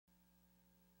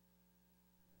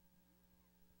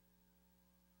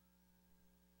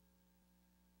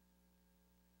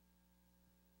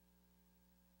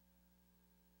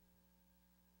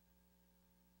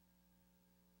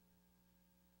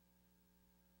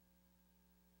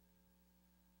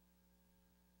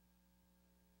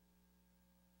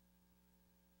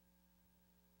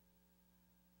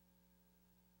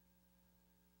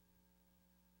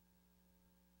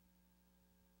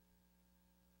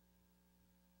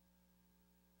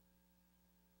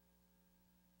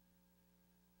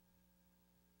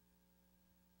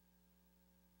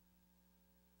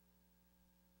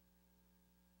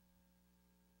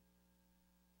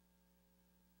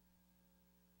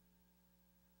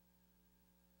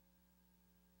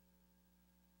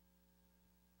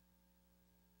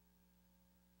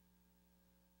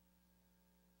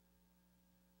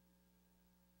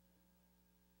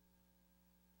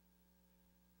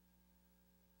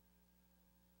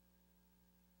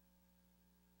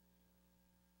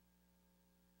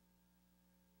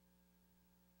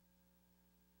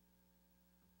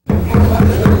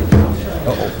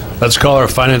Let's call our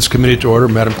Finance Committee to order.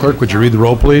 Madam Clerk, would you read the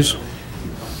roll, please?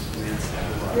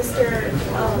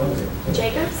 Mr.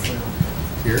 Jacobs?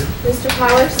 Here. Mr.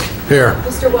 Powers? Here.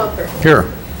 Mr. Welker?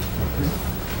 Here.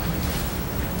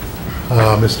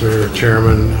 Mr.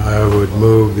 Chairman, I would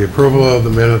move the approval of the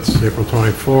minutes April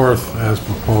 24th as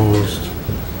proposed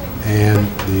and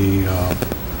the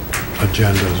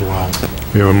agenda as well.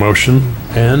 We have a motion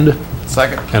and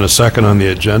a second on the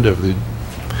agenda of the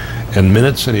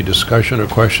minutes. Any discussion or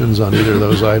questions on either of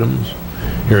those items?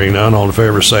 Hearing none, all in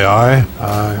favor say aye.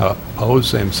 Aye. Opposed,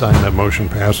 same sign. That motion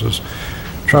passes.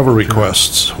 Travel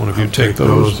requests. One of you take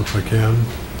those. If I can.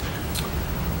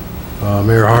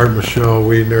 Mayor Hart, Michelle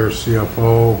Wiedner,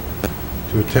 CFO,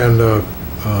 to attend a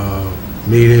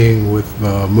meeting with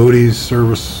Moody's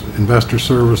Investor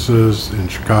Services in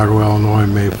Chicago, Illinois,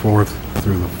 May 4th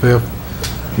through the 5th.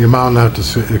 The amount not to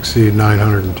exceed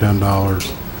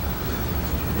 $910.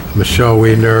 Michelle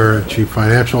Wiedner, Chief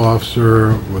Financial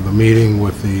Officer, with a meeting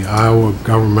with the Iowa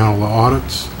Governmental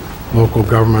Audits, local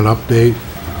government update.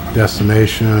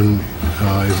 Destination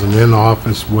is an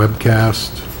in-office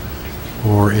webcast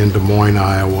or in Des Moines,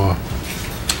 Iowa,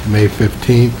 May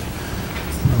 15th.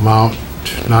 Amount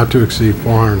not to exceed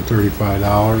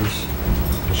 $435.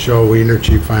 Michelle Wiedner,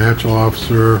 Chief Financial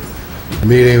Officer,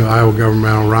 meeting Iowa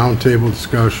Governmental Roundtable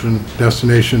discussion.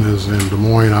 Destination is in Des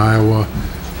Moines, Iowa.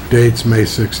 Dates May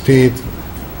 16th.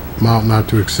 Amount not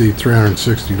to exceed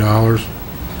 $360.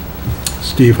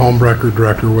 Steve Homebrecker,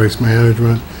 Director of Waste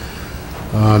Management,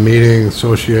 meeting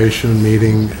Association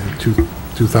meeting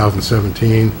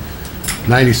 2017.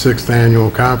 96th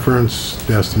Annual Conference.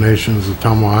 Destination is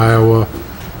Ottumwa, Iowa.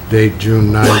 Date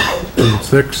June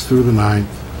 6th through the 9th.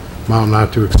 Amount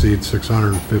not to exceed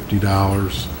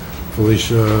 $650.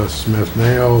 Felicia Smith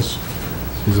Nails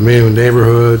is a meeting with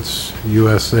neighborhoods.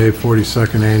 USA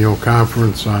 42nd Annual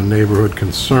Conference on Neighborhood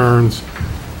Concerns.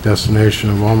 Destination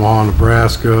of Omaha,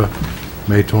 Nebraska.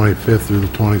 May 25th through the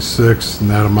 26th. And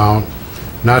that amount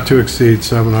not to exceed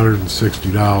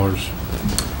 $760.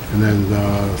 And then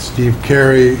Steve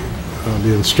Carey will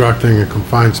be instructing a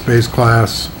confined space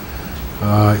class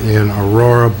in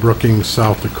Aurora, Brookings,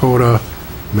 South Dakota,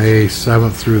 May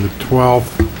 7th through the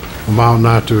 12th. Amount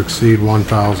not to exceed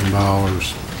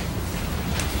 $1,000.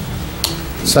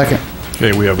 Second.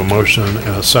 Okay, we have a motion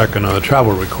and a second on the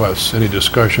travel requests. Any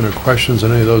discussion or questions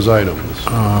on any of those items?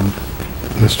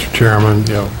 Mr. Chairman,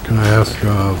 can I ask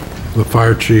the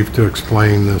fire chief to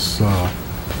explain this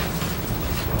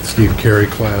Steve Carey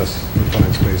class,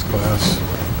 confined space class?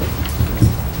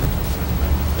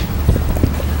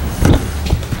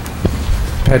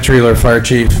 Pat Treeler, Fire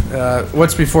Chief.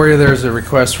 What's before you there is a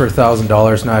request for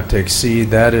 $1,000 not to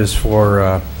exceed. That is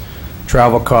for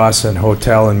travel costs and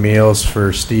hotel and meals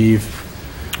for Steve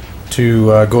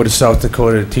to go to South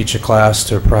Dakota to teach a class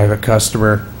to a private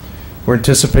customer. We're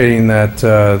anticipating that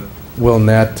will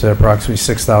net approximately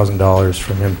 $6,000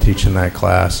 from him teaching that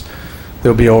class.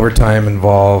 There'll be overtime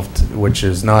involved, which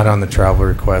is not on the travel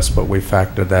request, but we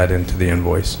factored that into the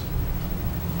invoice.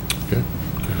 Okay.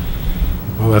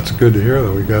 Well, that's good to hear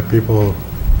that we got people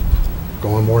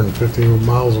going more than 15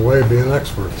 miles away being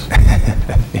experts.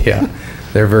 Yeah,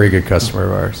 they're a very good customer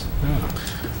of ours. Yeah.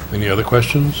 Any other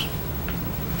questions?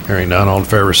 Hearing none, all in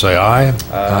favor say aye.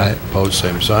 Aye. Opposed,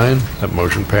 same sign. That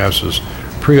motion passes.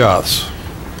 Pre-auths.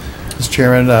 Mr.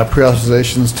 Chairman,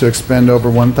 pre-authorizations to expend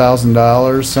over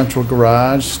 $1,000. Central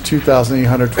Garage,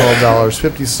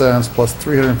 $2,812.50 plus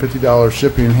 $350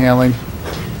 shipping and handling.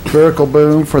 Vertical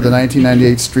Boom for the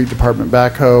 1998 Street Department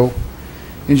backhoe.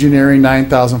 Engineering,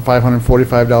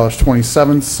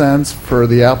 $9,545.27 for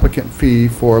the applicant fee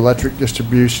for electric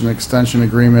distribution extension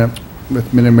agreement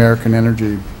with Mid-American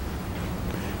Energy.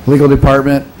 Legal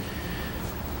Department,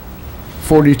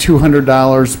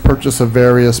 $4,200 purchase of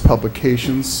various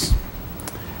publications.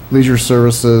 Leisure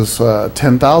Services,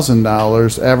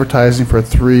 $10,000 advertising for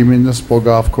 3 municipal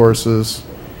golf courses.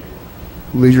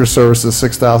 Leisure Services,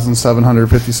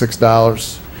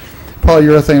 $6,756.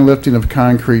 Polyurethane lifting of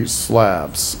concrete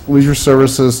slabs. Leisure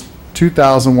Services,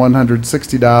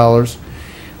 $2,160.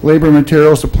 Labor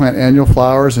materials to plant annual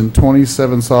flowers and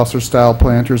 27 saucer-style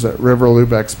planters at Riverloop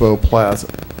Expo Plaza.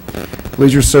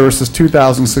 Leisure Services,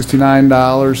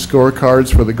 $2,069.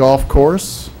 Scorecards for the golf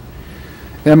course.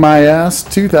 MIS,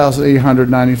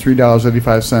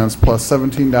 $2,893.85 plus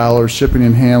 $17 shipping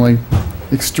and handling.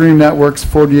 Extreme Networks,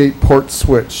 48 port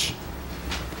switch.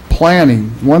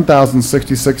 Planning,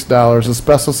 $1,066.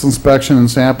 Asbestos inspection and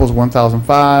samples,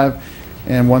 $1,005,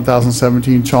 and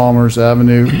 1017 Chalmers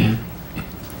Avenue.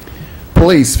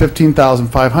 Police,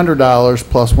 $15,500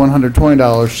 plus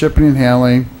 $120 shipping and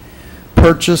handling.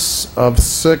 Purchase of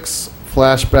 6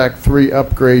 Flashback 3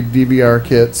 upgrade DVR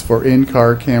kits for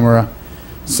in-car camera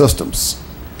systems.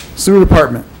 Sewer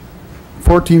Department,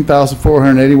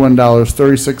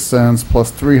 $14,481.36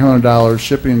 plus $300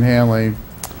 shipping and handling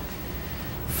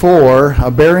for a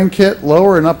bearing kit,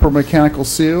 lower and upper mechanical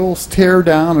seals, tear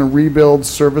down and rebuild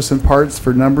service and parts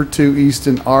for number 2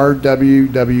 Easton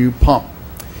RWW pump.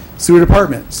 Sewer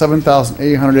Department,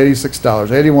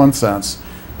 $7,886.81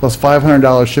 plus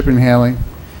 $500 shipping and handling.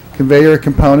 Conveyor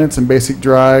components and basic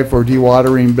drive for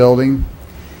dewatering building.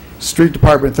 Street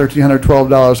Department,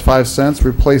 $1,312.05.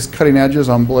 Replace cutting edges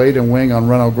on blade and wing on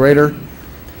Renault Grader.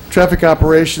 Traffic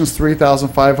Operations,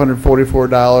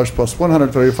 $3,544 plus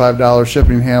 $135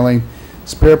 shipping and handling.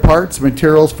 Spare parts,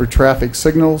 materials for traffic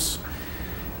signals.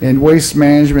 And Waste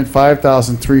Management,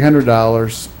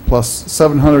 $5,300 plus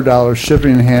 $700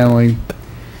 shipping and handling.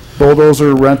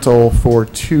 Bulldozer rental for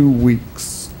 2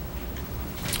 weeks.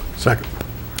 Second.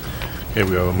 Okay,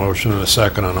 we have a motion and a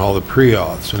second on all the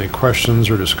pre-auths. Any questions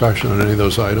or discussion on any of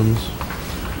those items?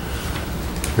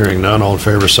 Hearing none, all in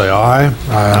favor say aye.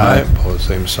 Aye. Opposed,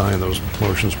 same sign. Those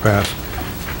motions pass.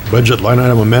 Budget line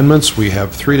item amendments, we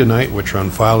have 3 tonight, which are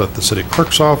on file at the city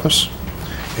clerk's office.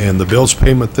 And the bills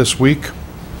payment this week,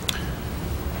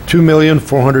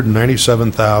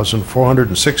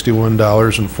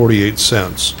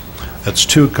 $2,497,461.48. That's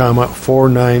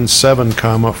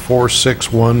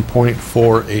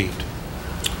 2,497,461.48.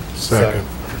 Second.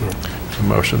 A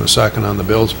motion and a second on the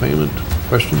bills payment.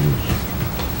 Questions?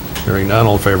 Hearing none,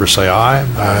 all in favor say aye.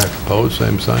 Aye. Opposed,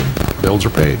 same sign. Bills are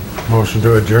paid. Motion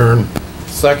to adjourn.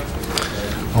 Second.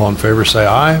 All in favor say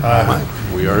aye. Aye.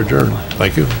 We are adjourned.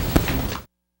 Thank you.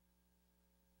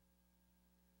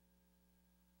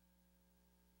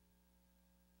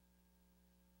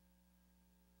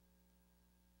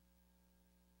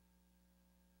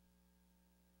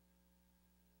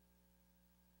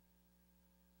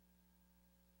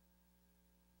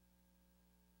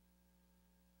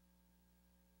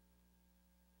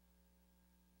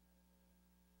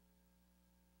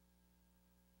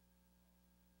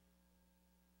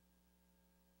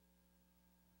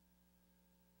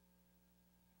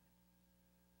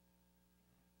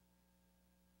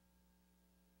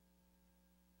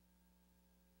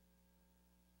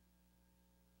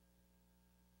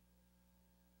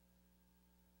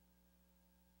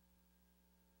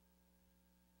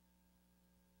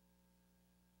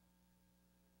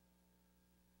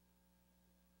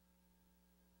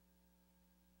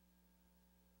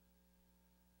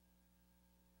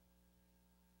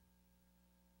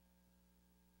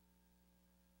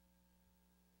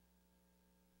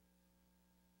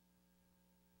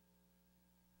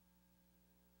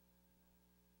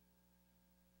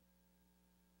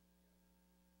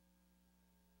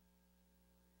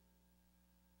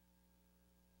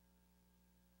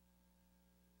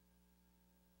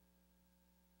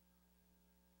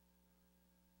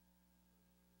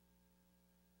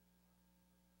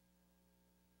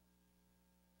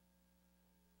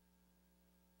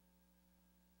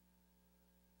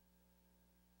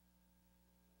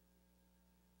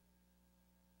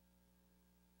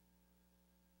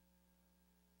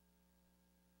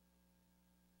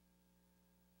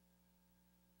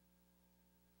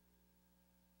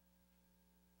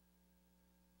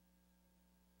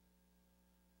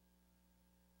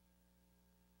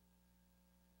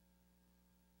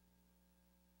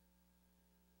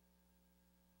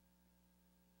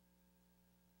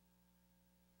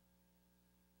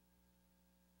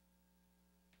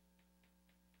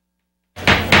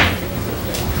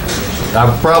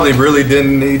 I probably really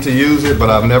didn't need to use it, but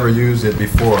I've never used it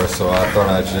before, so I thought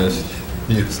I'd just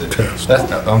use it.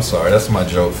 I'm sorry, that's my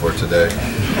joke for today.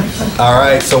 All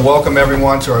right, so welcome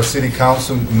everyone to our City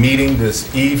Council meeting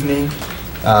this evening.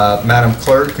 Madam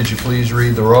Clerk, could you please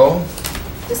read the roll?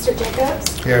 Mr.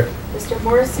 Jacobs? Here. Mr.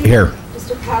 Morrissey? Here.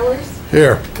 Mr. Powers?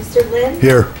 Here. Mr. Lynn?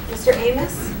 Here. Mr.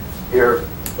 Amos? Here.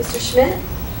 Mr. Schmidt?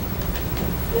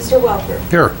 Mr. Welper?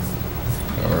 Here.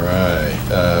 All right,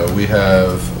 we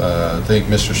have, I think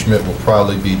Mr. Schmidt will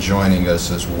probably be joining us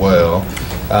as well.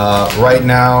 Right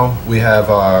now, we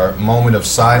have our moment of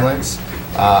silence.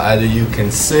 Either you can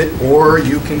sit or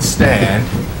you can stand.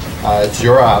 It's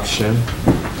your option.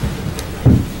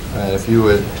 If you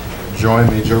would join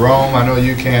me. Jerome, I know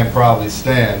you can't probably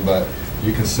stand, but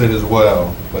you can sit as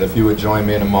well. But if you would join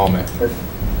me in a moment.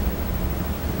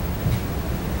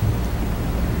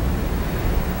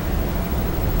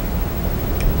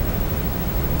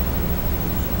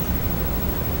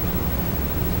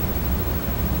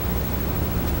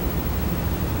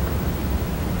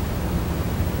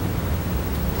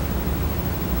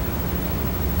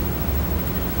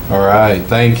 All right,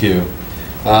 thank you.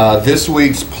 This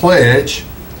week's pledge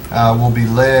will be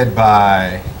led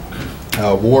by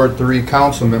Ward 3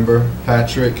 Council Member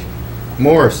Patrick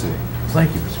Morrissey.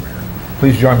 Thank you, Mr. Mayor.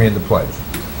 Please join me in the pledge.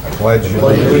 I pledge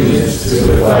allegiance to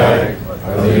the flag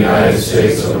of the United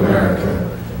States of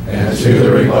America and to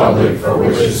the republic for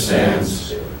which it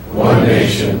stands, one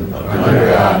nation,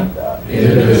 under God,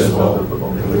 indivisible,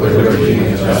 with liberty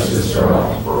and justice for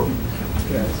all.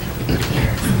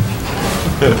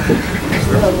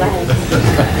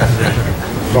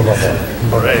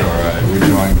 All right, we're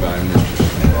joined by Mr.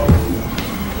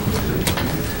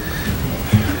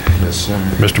 Yes, sir.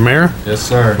 Mr. Mayor? Yes,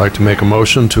 sir. I'd like to make a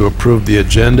motion to approve the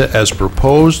agenda as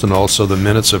proposed and also the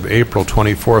minutes of April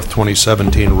 24th,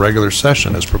 2017 regular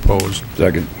session as proposed.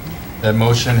 Second. That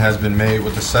motion has been made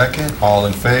with a second. All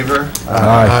in favor?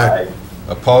 Aye.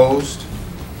 Opposed?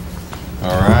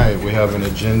 All right, we have an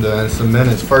agenda and some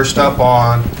minutes. First up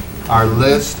on our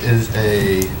list is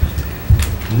a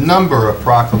number of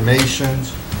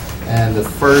proclamations, and the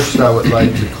first I would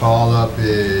like to call up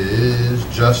is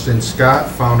Justin Scott,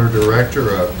 founder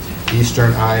director of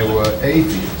Eastern Iowa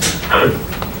Atheists.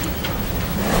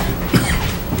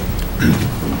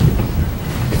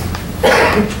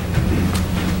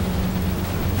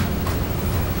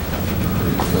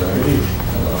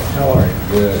 How are you?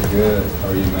 Good, good. How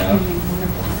are you, ma'am?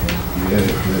 Good,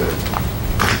 good.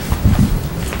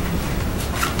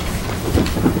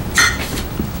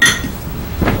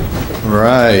 All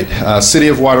right. City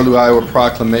of Waterloo, Iowa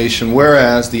proclamation.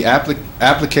 Whereas the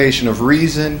application of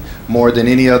reason more than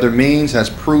any other means has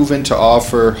proven to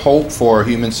offer hope for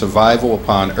human survival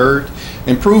upon Earth,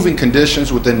 improving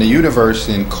conditions within the universe,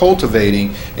 and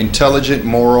cultivating intelligent,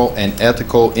 moral, and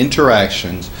ethical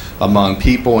interactions among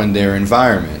people and their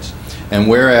environments. And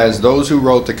whereas those who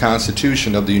wrote the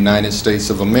Constitution of the United States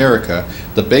of America,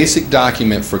 the basic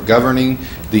document for governing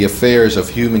the affairs of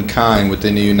humankind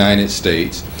within the United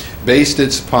States, based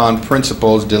it upon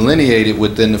principles delineated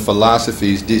within the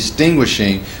philosophies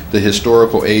distinguishing the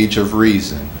historical age of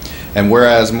reason. And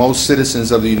whereas most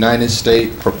citizens of the United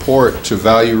States purport to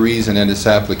value reason and its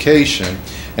application,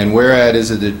 and whereas it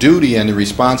is the duty and the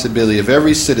responsibility of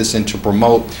every citizen to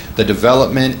promote the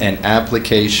development and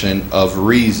application of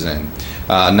reason.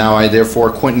 Now I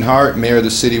therefore, Quentin Hart, Mayor of the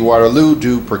City of Waterloo,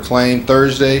 do proclaim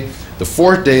Thursday, the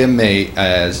 4th day of May,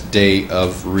 as Day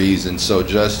of Reason. So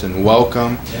Justin,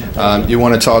 welcome. You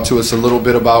want to talk to us a little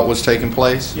bit about what's taking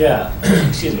place? Yeah,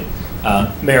 excuse me.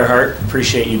 Mayor Hart,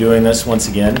 appreciate you doing this once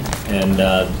again. And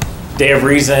Day of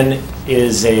Reason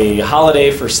is a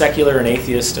holiday for secular and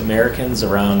atheist Americans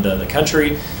around the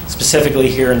country, specifically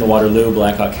here in the Waterloo,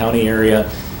 Blackhawk County area.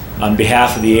 On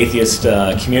behalf of the atheist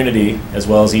community, as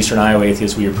well as Eastern Iowa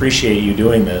atheists, we appreciate you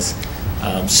doing this.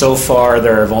 So far,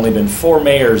 there have only been 4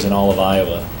 mayors in all of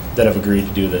Iowa that have agreed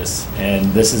to do this,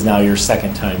 and this is now your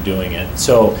second time doing it.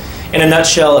 So, in a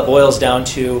nutshell, it boils down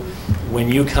to when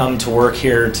you come to work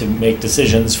here to make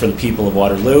decisions for the people of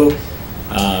Waterloo,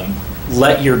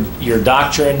 let your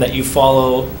doctrine that you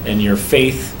follow and your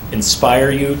faith inspire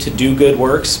you to do good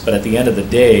works, but at the end of the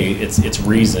day, it's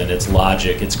reason, it's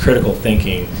logic, it's critical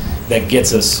thinking that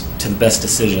gets us to the best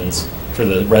decisions for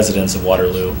the residents of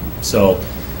Waterloo. So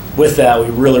with that, we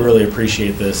really, really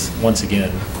appreciate this once again.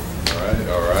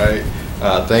 All right.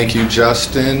 Thank you,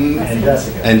 Justin. And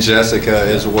Jessica. And Jessica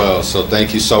as well. So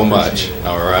thank you so much.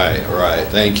 All right.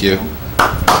 Thank you.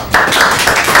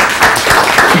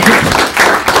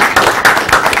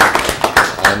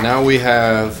 Now we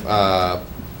have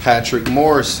Patrick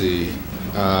Morrissey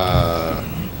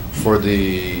for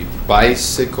the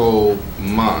Bicycle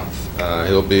Month.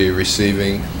 He'll be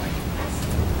receiving...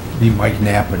 Be Mike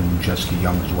Knapp and Jessica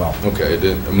Young as well.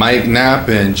 Okay, Mike Knapp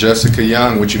and Jessica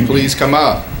Young, would you please come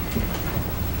up?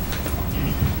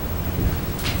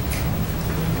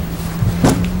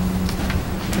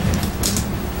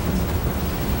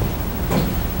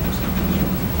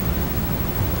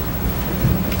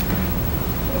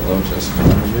 Hello, Jessica.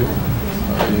 How are you?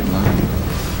 How are you, Mike?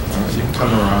 All right, you can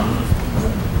come around.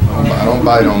 I don't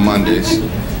bite on Mondays.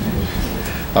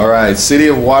 All right, City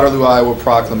of Waterloo, Iowa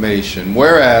proclamation.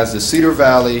 Whereas the Cedar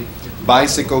Valley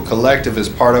Bicycle Collective is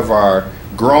part of our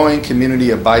growing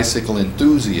community of bicycle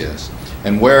enthusiasts,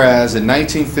 and whereas in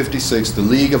 1956 the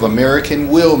League of American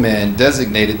Wheelmen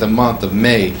designated the month of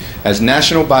May as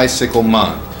National Bicycle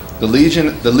Month, the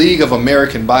League of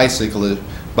American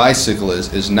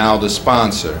Bicyclists is now the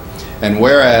sponsor. And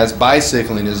whereas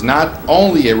bicycling is not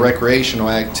only a recreational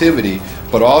activity,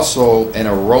 but also an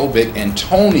aerobic and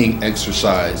toning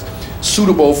exercise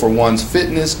suitable for one's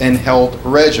fitness and health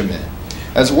regimen,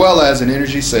 as well as an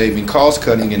energy-saving,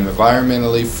 cost-cutting, and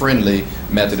environmentally friendly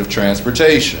method of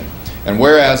transportation. And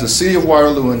whereas the city of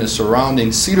Waterloo and the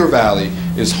surrounding Cedar Valley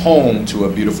is home to a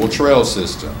beautiful trail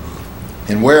system.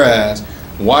 And whereas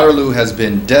Waterloo has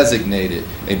been designated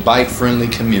a bike-friendly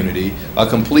community, a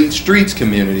complete streets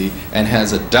community, and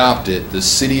has adopted the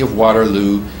City of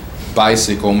Waterloo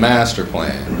Bicycle Master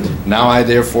Plan. Now I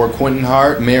therefore, Quentin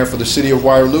Hart, Mayor for the City of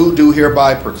Waterloo, do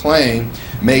hereby proclaim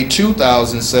May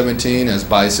 2017 as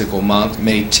Bicycle Month,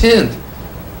 May 10th,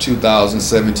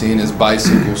 2017 as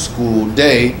Bicycle School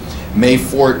Day, May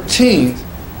 14th,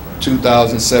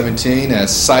 2017 as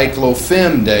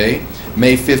Cyclo-Fem Day,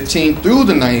 May 15th through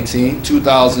the 19th,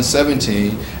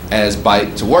 2017 as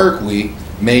Bike to Work Week,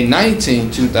 May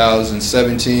 19th,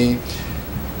 2017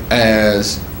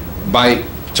 as Bike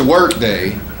to Work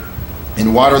Day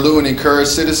in Waterloo, and encourage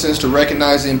citizens to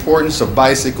recognize the importance of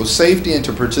bicycle safety and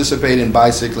to participate in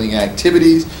bicycling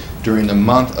activities during the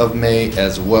month of May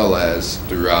as well as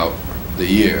throughout the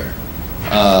year.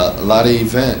 A lot of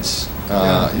events.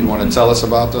 You want to tell us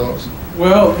about those?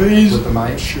 Well, these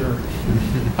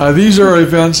are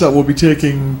events that will be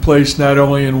taking place not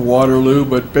only in Waterloo,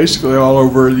 but basically all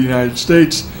over the United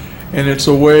States. And it's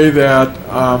a way that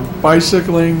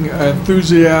bicycling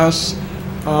enthusiasts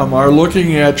are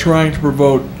looking at trying to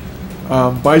promote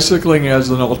bicycling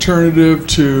as an alternative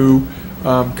to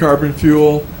carbon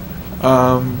fuel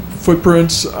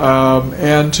footprints,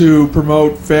 and to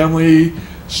promote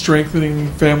strengthening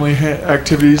family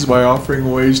activities by offering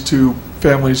ways to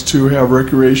families to have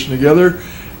recreation together,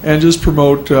 and just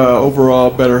promote overall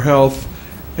better health.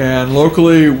 And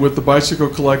locally, with the Bicycle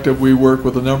Collective, we work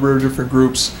with a number of different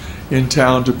groups in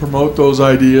town to promote those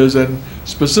ideas, and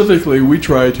specifically we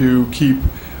try to keep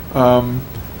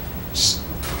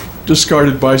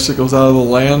discarded bicycles out of the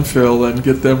landfill and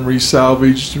get them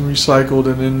resalvaged and recycled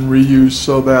and then reused,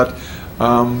 so that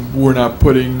we're not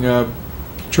putting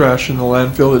trash in the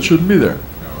landfill that shouldn't be there.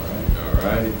 All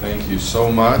right, thank you so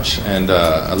much, and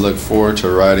I look forward to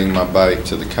riding my bike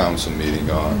to the council meeting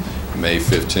on May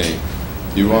 15th.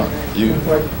 I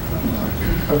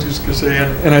was just going to say,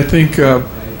 and I think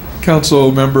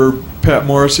Council Member Pat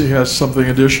Morrissey has something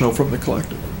additional from the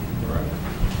collective.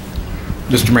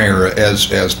 Mr. Mayor,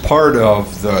 as part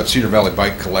of the Cedar Valley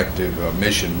Bike Collective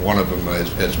mission, one of them,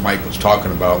 as Mike was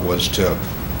talking about, was to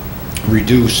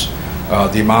reduce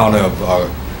the amount of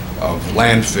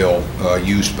landfill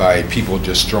used by people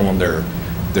just throwing their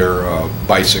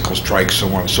bicycles, trikes, so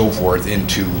on and so forth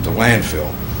into the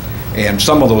landfill. And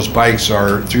some of those bikes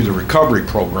are through the recovery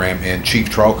program. And Chief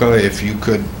Trauca, if you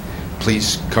could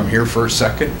please come here for a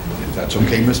second, if that's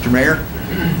okay, Mr. Mayor.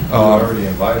 You already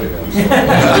invited him.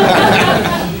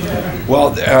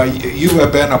 Well, you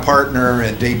have been a partner,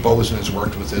 and Dave Bozen has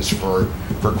worked with this for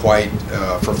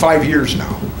 5 years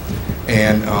now,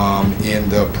 and in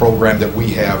the program that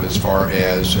we have as far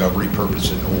as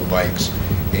repurposing old bikes.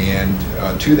 And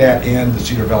to that end, the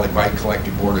Cedar Valley Bike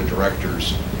Collective Board of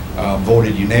Directors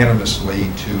voted unanimously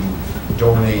to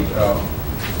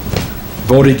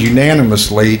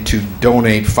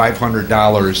donate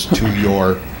 $500 to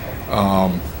your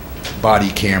body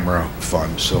camera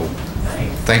fund. So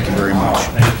thank you very much.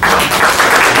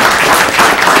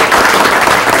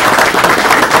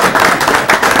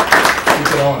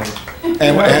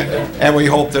 And we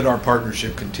hope that our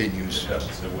partnership continues.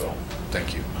 Yes, it will.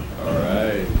 Thank you. All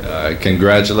right.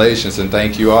 Congratulations, and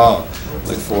thank you all.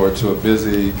 Look forward to a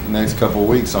busy next couple of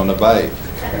weeks on the bike.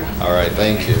 All right,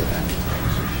 thank you.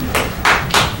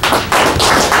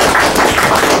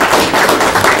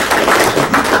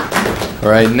 All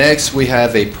right, next we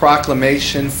have a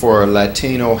proclamation for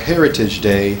Latino Heritage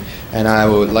Day, and I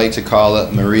would like to call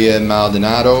up Maria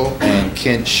Maldonado and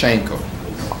Kent Schenkel.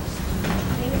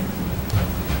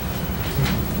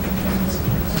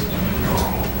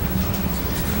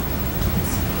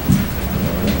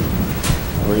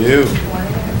 How are you?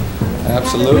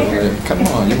 Absolutely. Come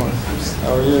on, you want?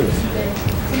 How are you?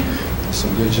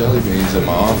 Some good jelly beans in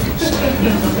my office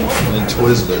and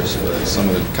Twizzlers, but some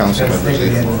of the council members eat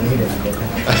them.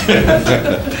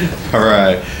 All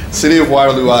right. City of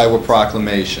Waterloo, Iowa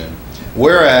proclamation.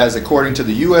 Whereas, according to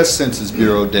the U.S. Census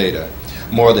Bureau data,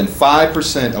 more than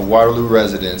 5% of Waterloo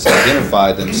residents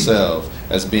identify themselves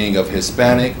as being of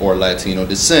Hispanic or Latino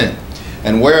descent.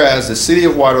 And whereas the City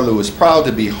of Waterloo is proud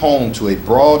to be home to a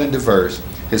broad and diverse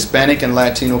Hispanic and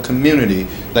Latino community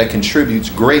that contributes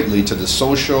greatly to the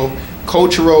social,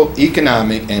 cultural,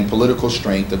 economic, and political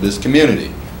strength of this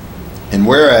community. And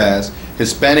whereas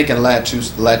Hispanic and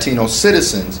Latino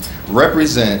citizens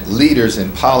represent leaders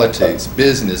in politics,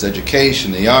 business,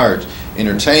 education, the arts,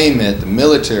 entertainment, the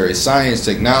military, science,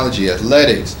 technology,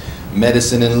 athletics,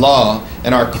 medicine, and law,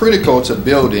 and are critical to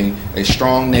building a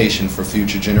strong nation for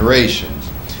future generations.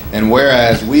 And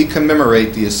whereas we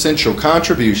commemorate the essential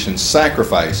contributions,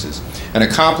 sacrifices, and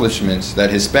accomplishments that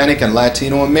Hispanic and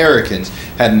Latino Americans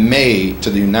have made to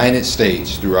the United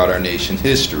States throughout our nation's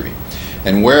history.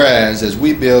 And whereas as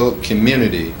we build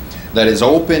community that is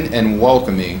open and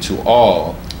welcoming to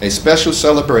all, a special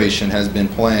celebration has been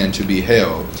planned to be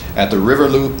held at the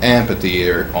Riverloop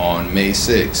Amphitheater on May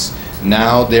 6th.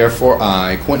 Now, therefore,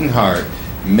 I, Quentin Hart,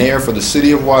 Mayor for the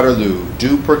City of Waterloo,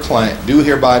 do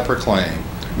hereby proclaim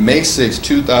May 6,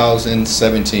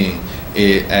 2017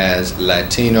 as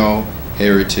Latino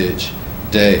Heritage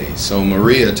Day. So,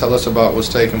 Maria, tell us about what's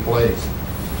taking place.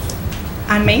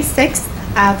 On May 6th,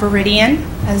 Viridian,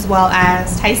 as well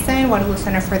as Tyson, Waterloo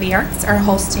Center for the Arts, are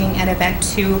hosting an event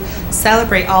to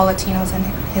celebrate all Latinos and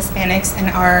Hispanics in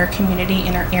our community,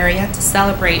 in our area, to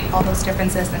celebrate all those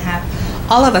differences and have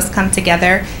all of us come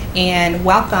together and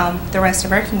welcome the rest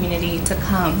of our community to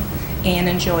come and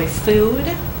enjoy food.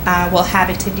 We'll have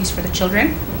activities for the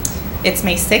children. It's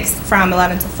May 6th from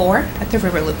 11 to 4 at the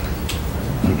Riverloop.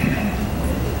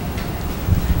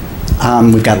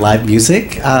 We've got live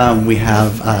music. We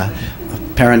have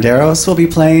Paranderos will be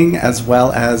playing, as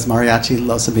well as Mariachi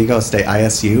Los Amigos de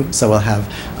ISU. So we'll have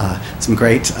some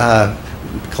great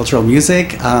cultural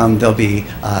music. There'll be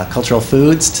cultural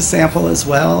foods to sample as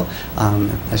well.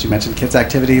 As you mentioned, kids'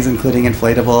 activities, including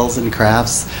inflatables and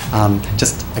crafts.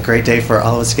 Just a great day for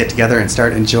all of us to get together and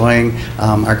start enjoying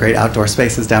our great outdoor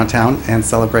spaces downtown and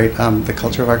celebrate the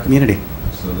culture of our community.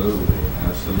 Absolutely,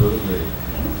 absolutely.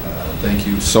 Thank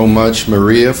you so much,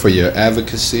 Maria, for your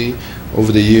advocacy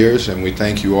over the years, and we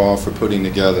thank you all for putting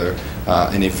together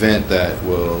an event that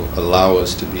will allow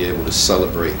us to be able to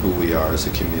celebrate who we are as a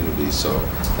community. So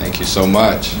thank you so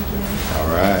much. All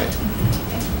right.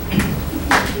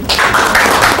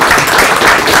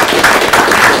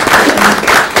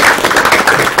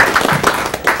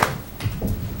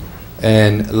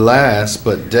 And last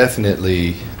but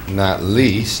definitely not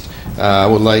least, I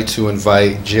would like to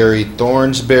invite Jerry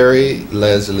Thornsberry,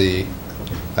 Leslie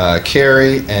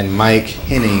Carey, and Mike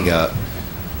Henning up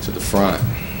to the front.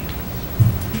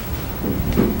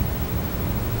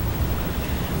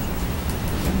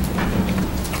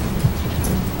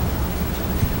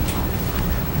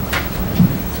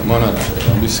 Come on up, Jerry.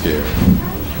 Don't be scared.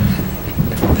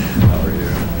 How are you?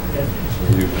 How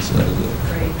are you, Ms. Leslie?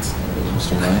 Great.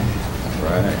 Mr. Knight? All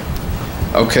right.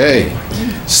 Okay.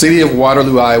 City of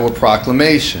Waterloo, Iowa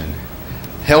proclamation.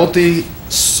 Healthy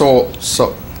soils.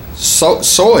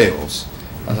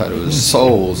 I thought it was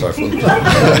souls are full of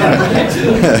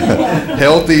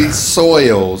healthy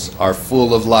soils are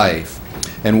full of life.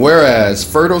 And whereas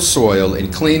fertile soil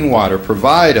and clean water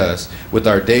provide us with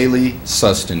our daily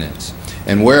sustenance.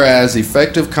 And whereas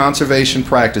effective conservation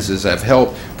practices have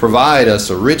helped provide us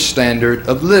a rich standard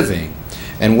of living.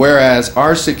 And whereas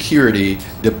our security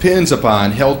depends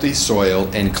upon healthy soil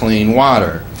and clean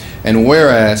water. And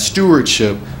whereas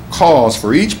stewardship calls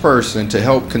for each person to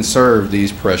help conserve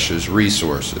these precious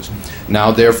resources.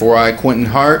 Now, therefore, I, Quentin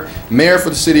Hart, Mayor for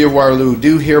the City of Waterloo,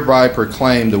 do hereby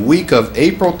proclaim the week of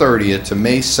April 30th to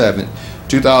May 7th,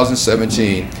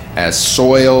 2017 as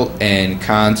Soil and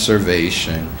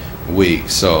Conservation Week.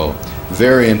 So,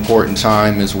 very important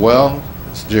time as well.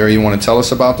 So, Jerry, you want to tell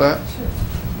us about that? Sure.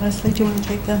 Leslie, do you want to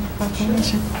take the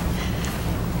proclamation?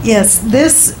 Yes,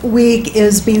 this week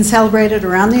is being celebrated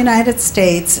around the United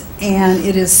States, and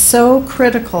it is so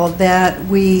critical that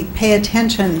we pay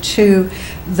attention to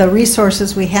the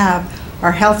resources we have.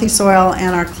 Our healthy soil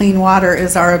and our clean water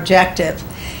is our objective.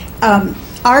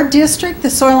 Our district, the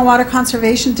Soil and Water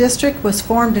Conservation District, was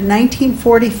formed in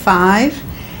 1945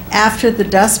 after the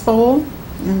Dust Bowl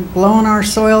and blowing our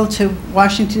soil to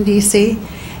Washington, D.C.,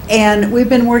 and we've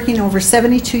been working over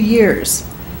 72 years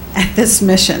at this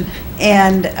mission.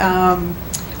 And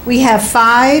we have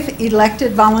 5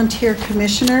 elected volunteer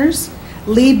commissioners: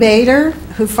 Lee Bader,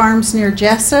 who farms near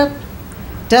Jessup;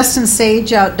 Dustin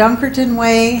Sage out Dunkerton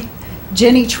Way;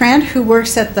 Jenny Trent, who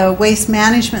works at the Waste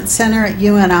Management Center at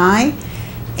UNI;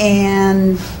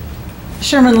 and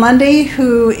Sherman Lundy,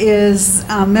 who is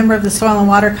a member of the Soil and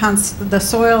Water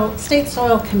State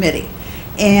Soil Committee.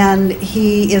 And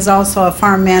he is also a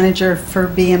farm manager for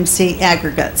BMC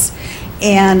Aggregates.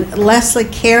 And Leslie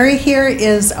Carey here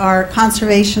is our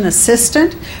conservation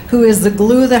assistant, who is the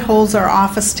glue that holds our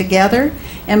office together.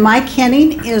 And Mike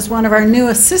Henning is one of our new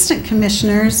assistant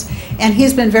commissioners, and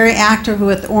he's been very active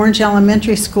with Orange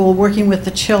Elementary School, working with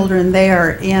the children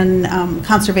there in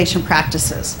conservation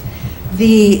practices.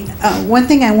 The one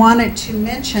thing I wanted to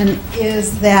mention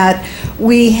is that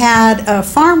we had a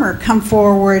farmer come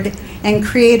forward and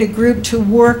create a group to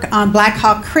work on Black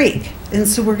Hawk Creek. and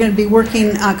so we're going to be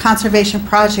working a conservation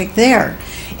project there.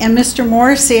 And Mr.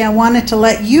 Morrissey, I wanted to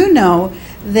let you know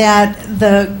that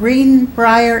the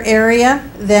Greenbrier area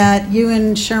that you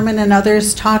and Sherman and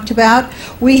others talked about,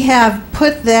 we have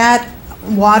put that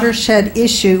watershed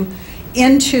issue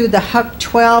into the Huck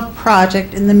 12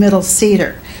 project in the Middle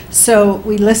Cedar. So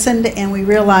we listened and we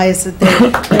realized that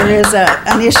there is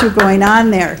an issue going on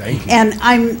there. And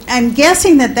I'm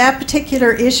guessing that that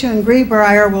particular issue in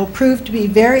Greenbrier will prove to be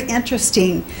very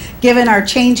interesting given our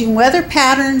changing weather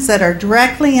patterns that are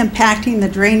directly impacting the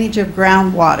drainage of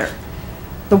groundwater.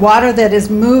 The water that is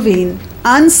moving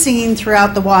unseen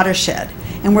throughout the watershed.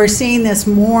 And we're seeing this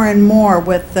more and more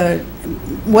with the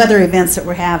weather events that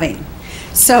we're having.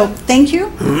 So, thank you.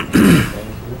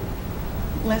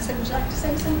 Leslie, would you like to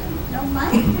say something? No,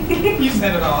 Mike? You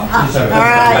said it all. All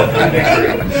right.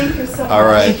 Thank you so much. All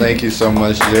right, thank you so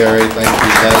much, Jerry. Thank you,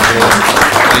 Leslie.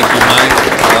 Thank you, Mike,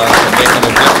 for making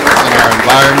a difference in our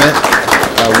environment.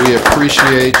 We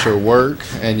appreciate your work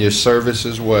and your service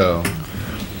as well.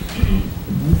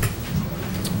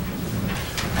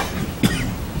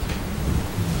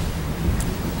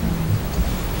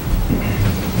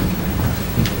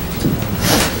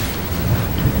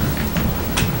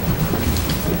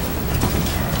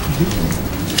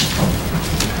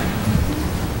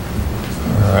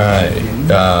 All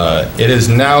right. It is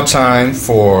now time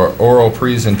for oral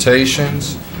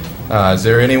presentations. Is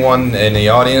there anyone in the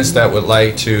audience that would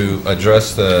like to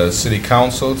address the City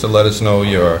Council to let us know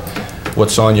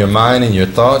what's on your mind and your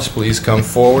thoughts? Please come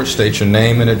forward, state your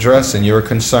name and address and your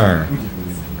concern.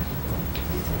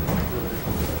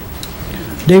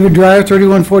 David Dreyer,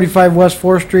 3145 West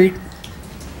 4th Street.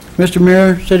 Mr.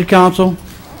 Mayor, City Council,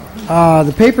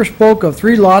 the paper spoke of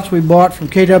 3 lots we bought from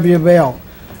KWL.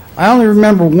 I only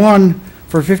remember one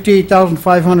for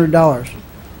 $58,500.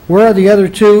 Where are the other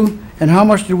 2, and how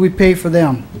much did we pay for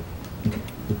them?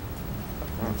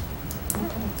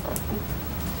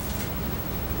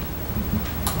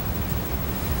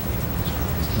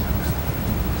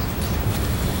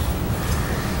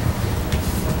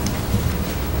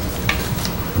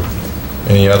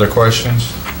 Any other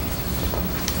questions?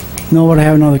 No, but I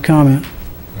have another comment.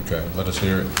 Okay, let us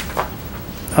hear it.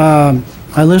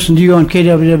 I listened to you on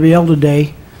KWWL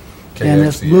today, and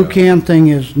this blue KXDL. cam thing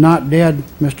is not dead,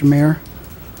 Mr. Mayor.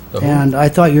 And I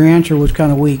thought your answer was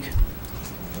kind of weak.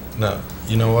 No,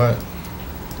 you know what?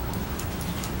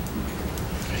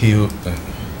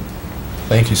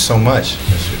 Thank you so much,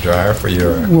 Mr. Dreyer, for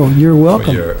your. Well, you're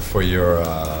welcome. For your.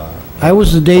 I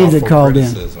was the Dave that thoughtful called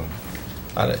criticism.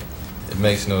 It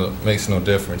makes no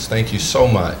difference. Thank you so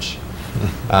much.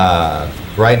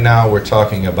 Right now, we're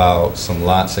talking about some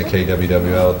lots at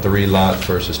KWWL, 3 lots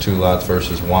versus 2 lots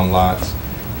versus 1 lot.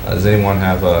 Does anyone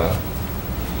have a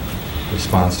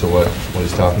response to what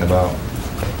he's talking about?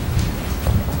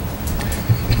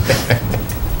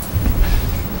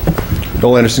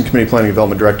 Noel Anderson, Community Planning and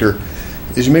Development Director.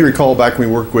 As you may recall, back when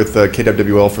we worked with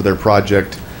KWWL for their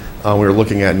project, we were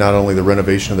looking at not only the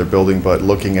renovation of their building, but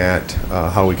looking at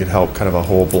how we could help kind of a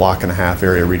whole block-and-a-half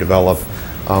area redevelop.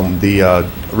 The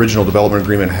original development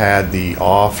agreement had the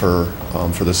offer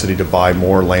for the city to buy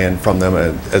more land from them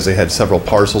as they had several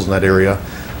parcels in that area.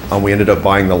 We ended up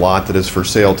buying the lot that is for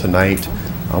sale tonight.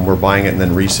 We're buying it and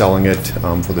then reselling it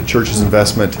for the church's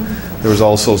investment. There was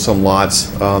also some lots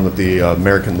that the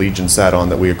American Legion sat on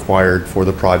that we acquired for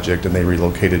the project, and they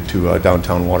relocated to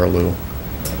downtown Waterloo.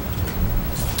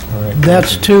 All right,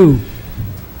 That's 2.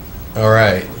 all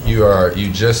right.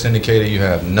 You just indicated you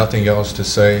have nothing else to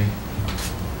say.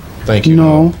 Thank you.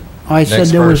 No, Noel. I said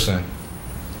Next there was. person.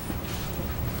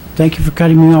 Thank you for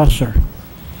cutting me off, sir.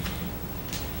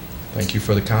 Thank you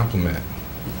for the compliment.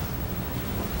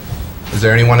 Is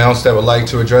there anyone else that would like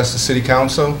to address the City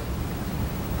Council?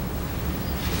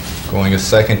 Going a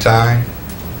second time.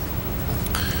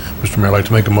 Mr. Mayor, I'd like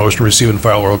to make a motion to receive and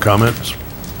file oral comments.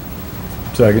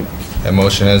 Second. That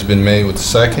motion has been made with the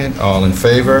second. All in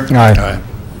favor? Aye.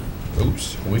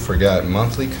 Oops, we forgot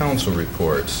monthly council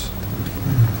reports.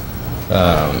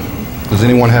 Does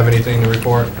anyone have anything to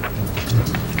report?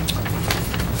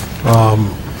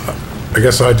 I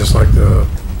guess I'd just like to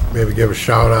maybe give a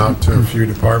shout out to a few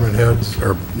department heads,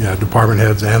 department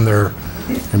heads and their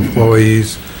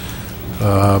employees.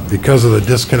 Because of the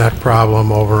disconnect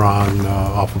problem over on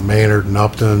off of Maynard and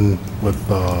Upton with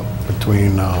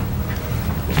between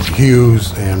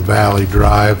Hughes and Valley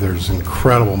Drive, there's an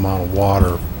incredible amount of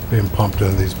water being pumped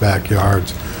into these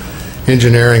backyards.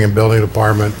 Engineering and building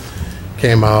department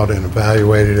came out and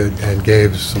evaluated it and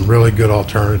gave some really good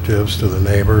alternatives to the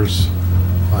neighbors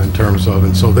in terms of,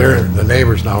 and so the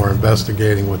neighbors now are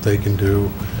investigating what they can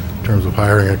do in terms of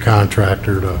hiring a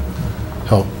contractor to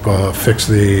help fix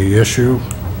the issue.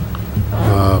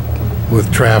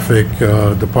 With traffic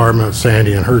department,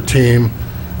 Sandy and her team,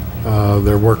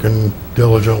 they're working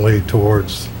diligently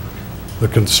towards the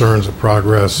concerns of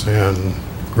progress in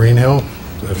Green Hill.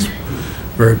 That's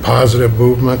very positive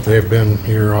movement. They've been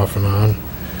here off and on.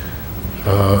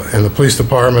 And the police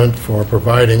department for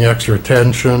providing extra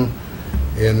attention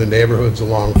in the neighborhoods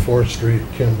along 4th Street,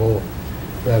 Kimball,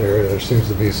 that area. There seems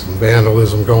to be some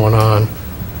vandalism going on.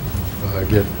 I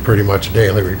get pretty much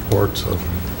daily reports of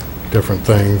different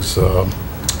things,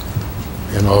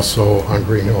 and also on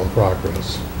Green Hill and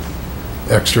Progress.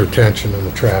 Extra attention in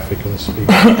the traffic and speed.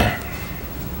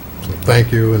 So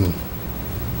thank you, and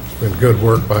it's been good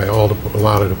work by a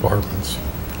lot of departments.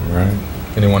 All right.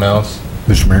 Anyone else?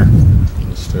 Mr. Mayor.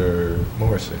 Mr.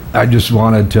 Morrissey. I just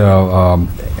wanted to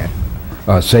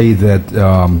say that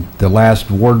the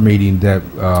last ward meeting that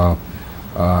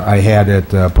I had at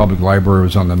the public library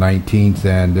was on the 19th,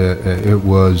 and it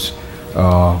was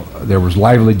there was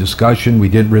lively discussion. We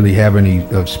didn't really have any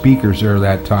speakers there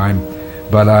that time,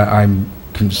 but I'm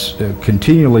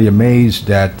continually amazed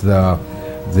at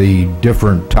the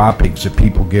different topics that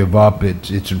people give up.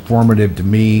 It's informative to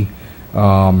me.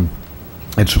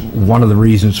 It's one of the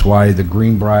reasons why the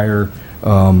Greenbrier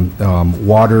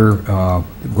water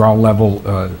ground level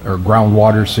or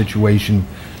groundwater situation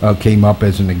came up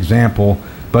as an example.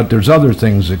 But there's other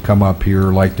things that come up here,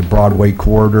 like the Broadway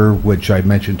corridor, which I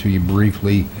mentioned to you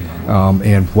briefly,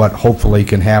 and what hopefully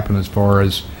can happen as far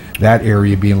as that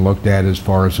area being looked at as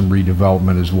far as some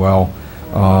redevelopment as well.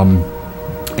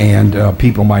 And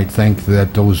people might think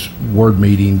that those ward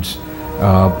meetings,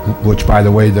 which by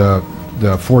the way, the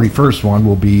 41st one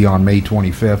will be on May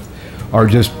 25th, are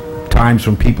just times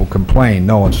when people complain.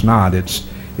 No, it's not.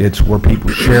 It's where people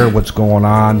share what's going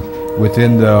on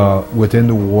within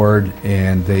the ward,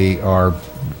 and they are.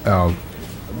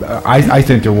 I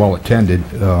think they're well attended,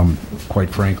 quite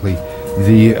frankly.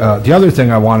 The other thing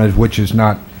I wanted, which is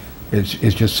not, it's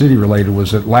just city related,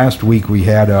 was that last week we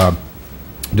had a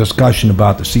discussion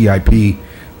about the CIP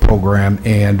program,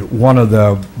 and one of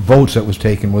the votes that was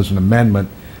taken was an amendment.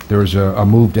 There was a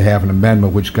move to have an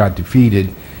amendment which got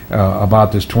defeated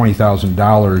about this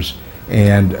 $20,000.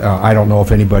 And I don't know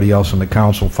if anybody else on the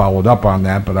council followed up on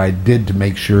that, but I did to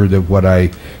make sure that what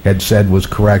I had said was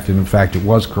correct, and in fact it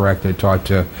was correct. I talked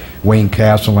to Wayne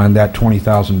Castle, and that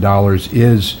 $20,000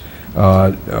 is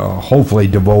hopefully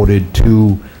devoted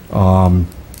to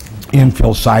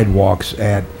infill sidewalks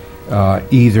at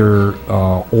either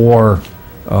or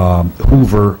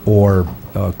Hoover or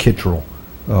Kittrell,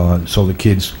 so the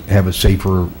kids have a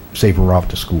safer route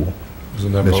to school.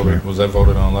 Was that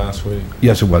voted on last week?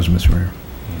 Yes, it was, Mr. Mayor.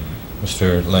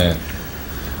 Mr. Land.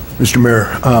 Mr.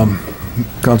 Mayor,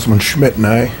 Councilman Schmidt and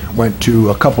I went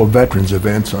to a couple of veterans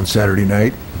events on Saturday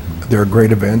night. They're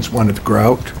great events. One at the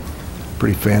Grout,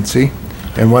 pretty fancy,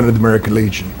 and one at the American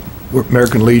Legion.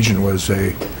 American Legion was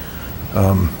a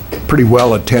pretty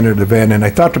well-attended event, and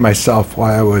I thought to myself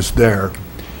while I was there,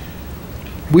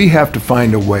 we have to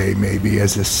find a way maybe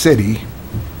as a city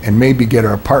and maybe get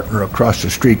our partner across the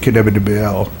street,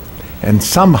 KWL, and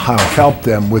somehow help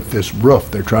them with this roof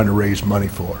they're trying to raise money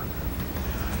for.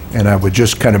 And I would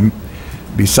just kind of,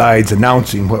 besides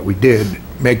announcing what we did,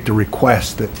 make the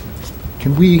request that,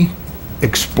 can we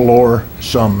explore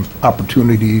some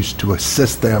opportunities to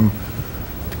assist them,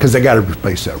 because they got to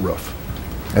replace that roof.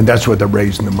 And that's what they're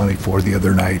raising the money for the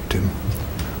other night. And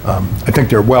I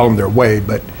think they're well on their way,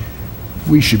 but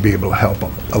we should be able to help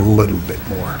them a little bit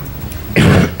more. All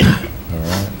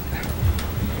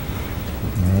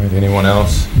right, anyone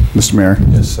else? Mr. Mayor.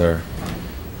 Yes, sir.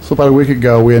 So about a week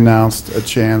ago, we announced a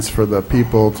chance for the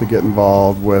people to get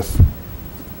involved with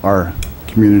our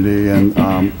community and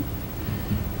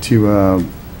to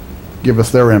give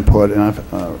us their input. And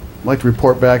I'd like to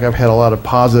report back, I've had a lot of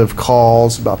positive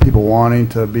calls about people wanting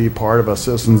to be part of a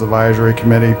Citizens Advisory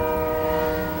Committee,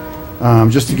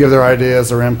 just to give their ideas,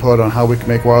 their input on how we can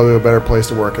make Waterloo a better place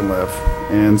to work and live.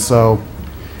 And so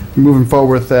moving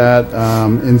forward with that,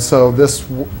 and so this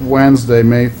Wednesday,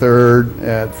 May 3rd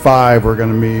at 5, we're going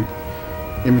to meet.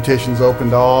 Invitations open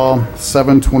to all,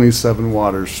 727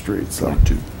 Water Street. So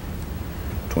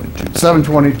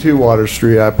 722 Water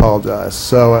Street, I apologize.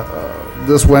 So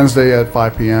this Wednesday at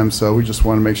 5 p.m., so we just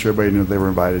want to make sure everybody knew they were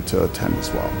invited to attend as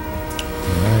well.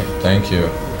 All right, thank you.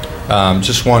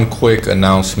 Just one quick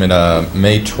announcement.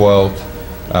 May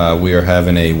 12th, we are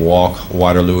having a Walk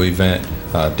Waterloo event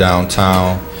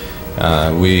downtown.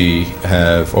 We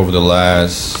have, over the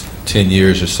last 10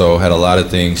 years or so, had a lot of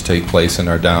things take place in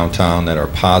our downtown that are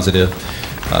positive.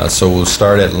 So we'll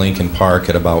start at Lincoln Park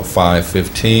at about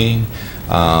 5:15.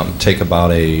 take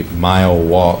about a mile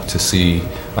walk to see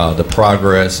the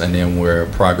progress and then where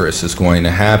progress is going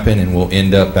to happen, and we'll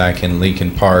end up back in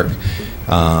Lincoln Park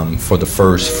for the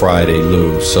first Friday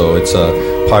Lou. So it's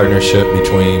a partnership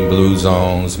between Blue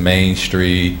Zones, Main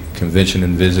Street, Convention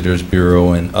and Visitors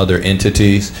Bureau, and other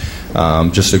entities.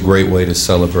 Just a great way to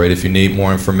celebrate. If you need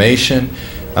more information,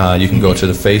 you can go to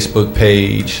the Facebook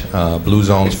page, Blue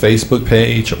Zone's Facebook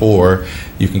page, or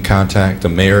you can contact the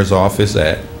mayor's office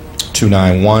at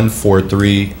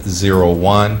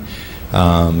 291-4301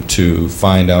 to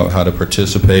find out how to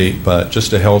participate, but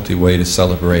just a healthy way to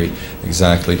celebrate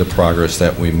exactly the progress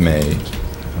that we've made.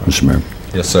 Mr. Mayor.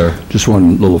 Yes, sir. Just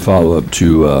one little follow-up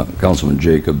to Councilman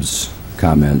Jacobs'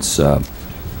 comments.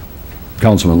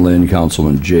 Councilman Lynn,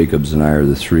 Councilman Jacobs, and I are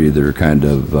the three that are kind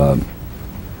of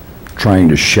trying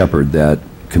to shepherd that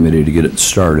committee to get it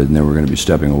started, and then we're going to be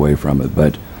stepping away from it.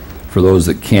 But for those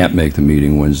that can't make the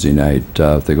meeting Wednesday night,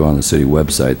 if they go on the city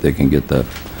website, they can get the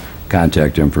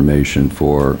contact information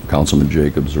for Councilman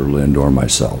Jacobs or Lynn or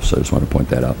myself. So I just want to point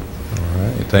that out. All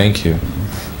right, thank you.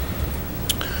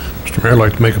 Mr. Mayor, I'd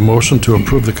like to make a motion to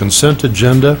approve the consent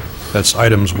agenda. That's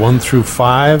items 1 through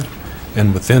 5,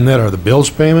 and within that are the bills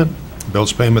payment.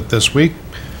 Bills payment this week,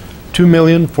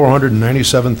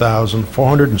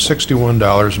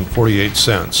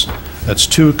 $2,497,461.48. That's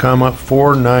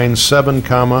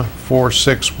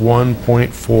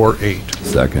 2,497,461.48.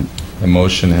 Second. The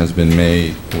motion has been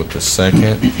made with the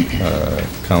second.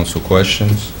 Council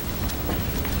questions?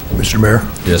 Mr. Mayor?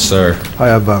 Yes, sir. I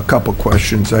have a couple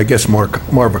questions, I guess more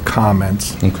of a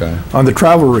comments. Okay. On the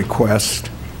travel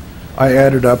request, I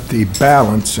added up the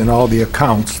balance in all the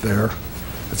accounts there.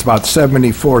 It's about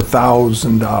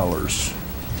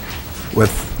 $74,000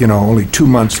 with, only 2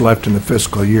 months left in the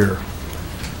fiscal year.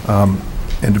 And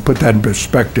to put that in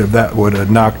perspective, that would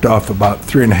have knocked off about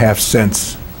 3.5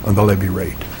 cents on the levy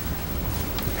rate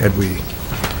had we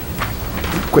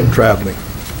quit traveling.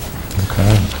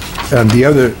 Okay. And the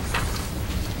other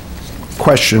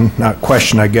question, not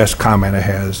question, I guess, comment I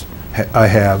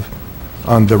have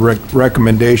on the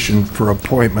recommendation for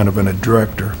appointment of a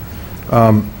director.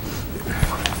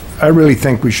 I really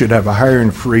think we should have a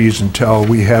hiring freeze until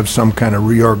we have some kind of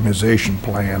reorganization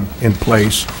plan in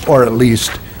place, or at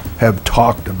least have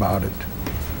talked about it.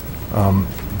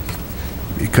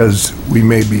 Because we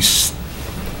may be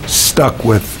stuck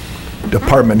with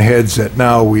department heads that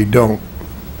now we don't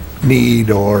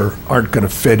need or aren't going to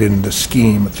fit in the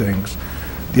scheme of things.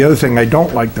 The other thing, I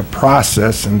don't like the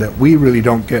process and that we really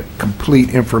don't get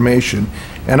complete information.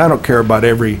 And I don't care about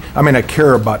I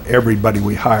care about everybody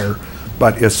we hire,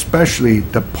 but especially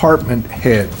department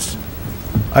heads.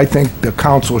 I think the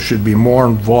council should be more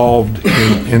involved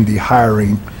in the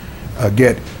hiring,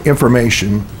 get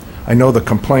information. I know the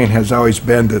complaint has always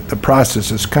been that the process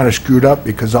is kind of screwed up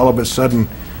because all of a sudden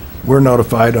we're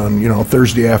notified on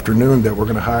Thursday afternoon that we're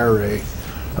going to hire a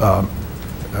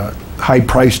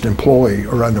high-priced employee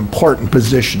or an important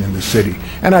position in the city.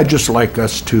 And I'd just like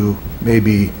us to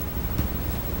maybe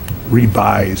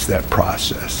revise that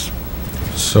process.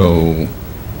 So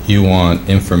you want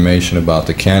information about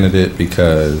the candidate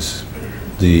because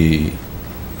I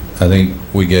think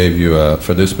we gave you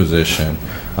for this position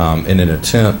in an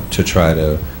attempt to try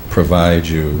to provide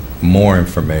you more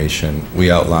information. We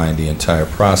outlined the entire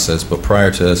process, but prior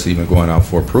to us even going out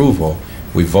for approval,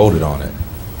 we voted on it.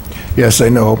 Yes, I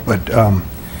know, but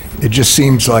it just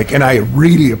seems like, and I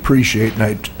really appreciate,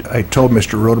 and I told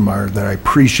Mr. Rodemeyer that I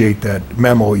appreciate that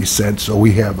memo he sent, so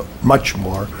we have much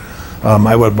more.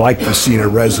 I would like to have seen a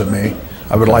resume.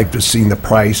 I would like to have seen the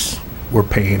price we're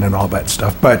paying and all that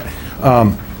stuff. But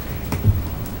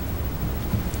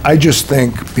I just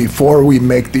think before we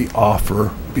make the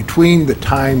offer, between the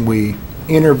time we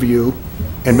interview,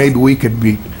 and maybe we could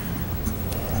be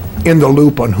in the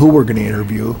loop on who we're going to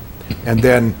interview, and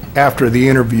then after the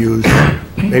interviews,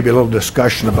 maybe a little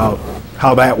discussion about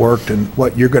how that worked and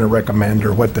what you're going to recommend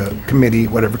or what the committee,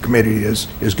 whatever committee is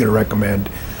going to recommend,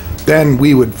 then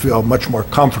we would feel much more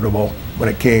comfortable when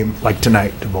it came, like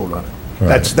tonight, to vote on it.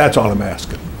 Right. That's all I'm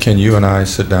asking. Can you and I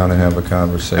sit down and have a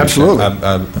conversation? Absolutely.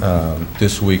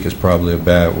 This week is probably a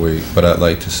bad week, but I'd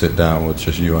like to sit down with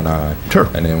just you and I. Sure.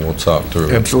 And then we'll talk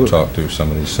through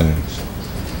some of these things.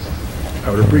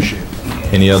 I would appreciate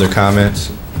it. Any other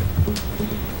comments?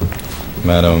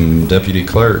 Madam Deputy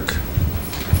Clerk.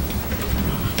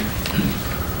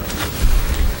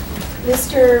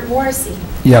 Mr. Morrissey?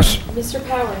 Yes. Mr.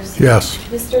 Powers? Yes.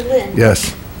 Mr. Lynn?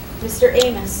 Yes. Mr.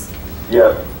 Amos?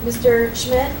 Yes. Mr.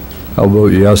 Schmidt? I'll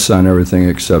vote yes on everything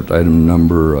except item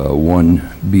number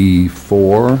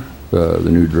 1B4, the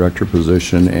new director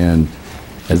position. And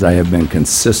as I have been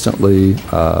consistently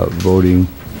voting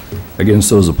against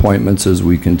those appointments as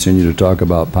we continue to talk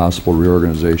about possible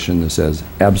reorganization. This has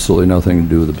absolutely nothing to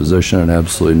do with the position and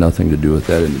absolutely nothing to do with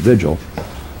that individual.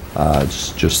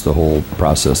 It's just the whole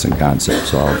process and concept,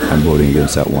 so I'm voting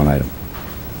against that one item.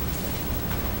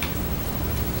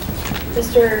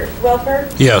 Mr. Welper?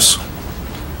 Yes.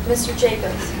 Mr.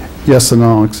 Jacobs? Yes and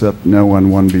no, except no on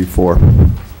 1B4. All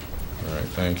right,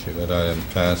 thank you. That item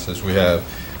passes. We have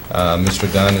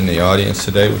Mr. Dunn in the audience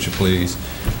today. Would you please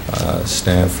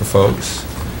stand for folks?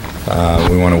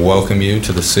 We want to welcome you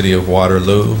to the city of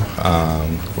Waterloo.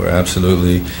 We're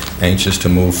absolutely anxious to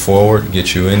move forward,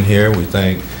 get you in here. We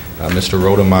thank Mr.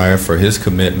 Rodemeyer for his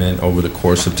commitment over the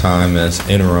course of time as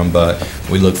interim, but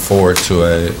we look forward to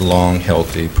a long,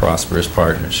 healthy, prosperous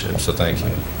partnership. So thank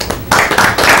you.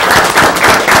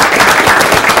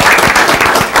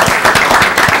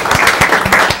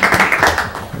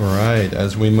 All right,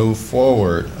 as we move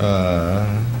forward,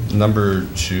 number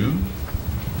 2.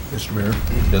 Mr. Mayor?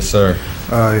 Yes, sir.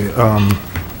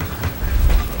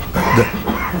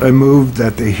 I move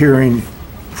that the hearing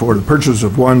for the purchase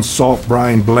of one salt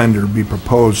brine blender be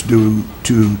proposed due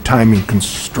to timing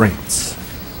constraints.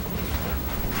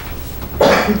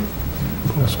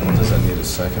 Does that need a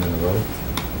second in a row?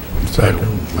 I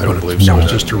don't believe so.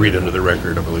 It's just to read into the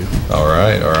record, I believe. All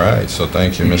right. So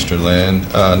thank you, Mr. Lynn.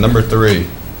 Number 3.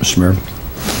 Mr. Mayor.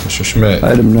 Mr. Schmidt.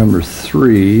 Item number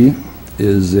 3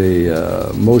 is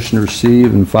a motion to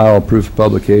receive and file proof of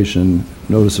publication,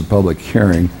 notice of public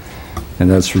hearing, and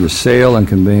that's for the sale and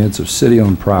conveyance of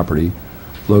city-owned property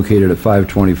located at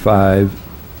 525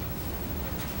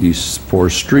 East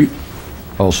 4th Street,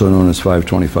 also known as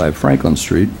 525 Franklin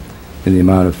Street, in the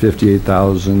amount of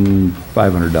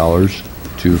 $58,500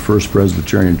 to First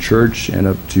Presbyterian Church and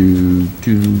up to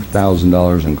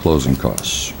 $2,000 in closing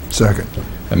costs. Second.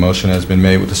 A motion has been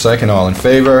made with the second. All in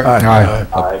favor? Aye.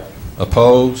 Aye.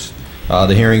 Opposed?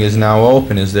 The hearing is now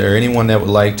open. Is there anyone that would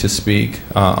like to speak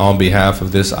on behalf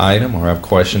of this item or have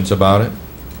questions about it?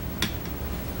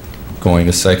 Going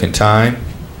a second time.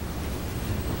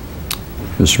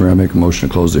 Mr. Mayor, I make a motion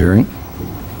to close the hearing.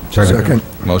 Second.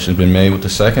 Motion's been made with the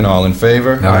second. All in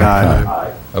favor?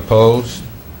 Aye. Opposed?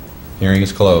 Hearing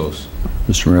is closed.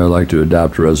 Mr. Mayor, I'd like to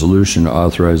adopt a resolution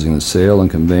authorizing the sale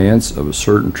and conveyance of a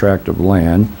certain tract of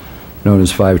land known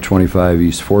as 525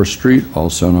 East 4th Street,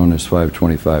 also known as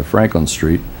 525 Franklin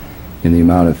Street, in the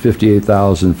amount of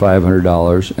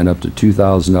 $58,500 and up to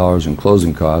 $2,000 in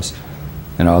closing costs,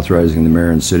 and authorizing the mayor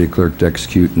and city clerk to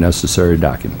execute necessary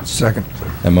documents. Second.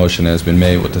 A motion has been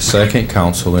made with the second.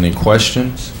 Council, any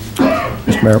questions?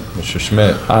 Mr. Mayor. Mr.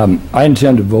 Schmidt. I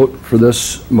intend to vote for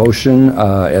this motion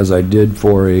as I did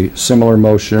for a similar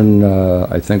motion,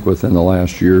 I think within the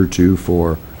last year or two,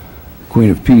 for Queen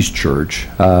of Peace Church.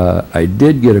 I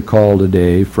did get a call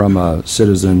today from a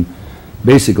citizen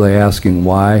basically asking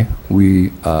why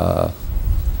the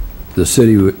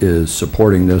city is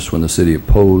supporting this when the city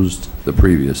opposed the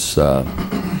previous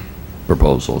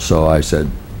proposal. So I said,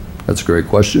 that's a great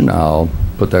question. I'll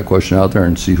put that question out there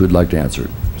and see who'd like to answer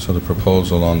it. So the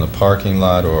proposal on the parking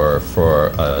lot or for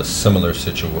a similar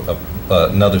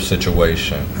another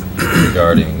situation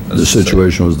regarding... The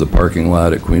situation was the parking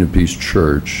lot at Queen of Peace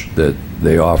Church that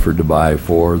they offered to buy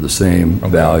for the same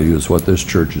value as what this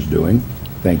church is doing.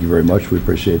 Thank you very much. We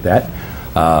appreciate that.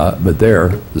 But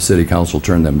there, the city council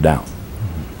turned them down.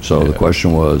 So the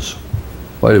question was,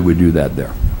 why did we do that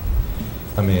there?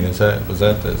 I mean, was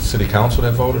that the city council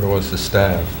that voted, or was the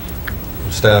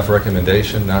staff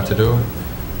recommendation not to do it?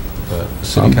 The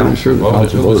city I'm pretty sure the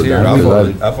council voted here. on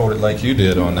it. I voted like you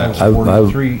did on that. I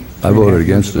voted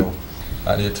against it.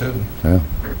 I did too. Yeah.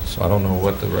 So I don't know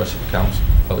what the rest of the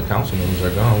other council members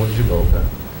are gone. What did you vote for?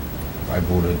 I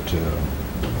voted to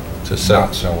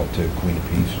not sell it to Queen of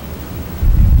Peace.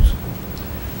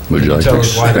 Would you like to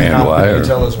expand why? Can you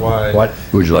tell us why? What?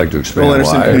 Would you like to expand Bill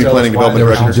Anderson, why? Community Planning Development There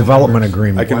was a Director. development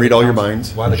agreement. I can read all your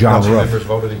minds. Why the John council Ruff. members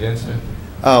voted against it?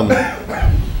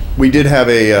 We did have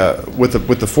with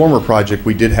the former project,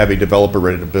 we did have a developer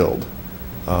ready to build.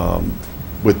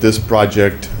 With this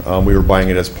project, we were buying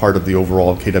it as part of the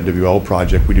overall KWL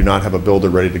project. We do not have a builder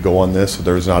ready to go on this, so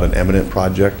there's not an imminent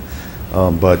project.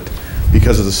 But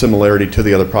because of the similarity to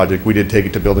the other project, we did take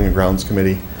it to Building and Grounds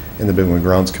Committee, and the Building and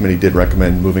Grounds Committee did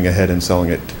recommend moving ahead and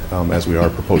selling it as we are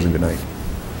proposing tonight.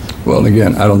 Well, and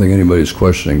again, I don't think anybody's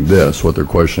questioning this. What they're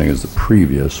questioning is the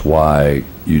previous, why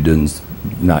you didn't,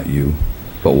 not you,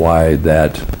 but why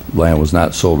that land was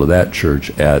not sold to that church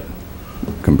at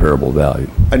comparable value.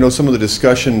 I know some of the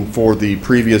discussion for the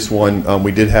previous one,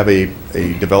 we did have a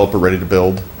developer ready to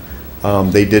build.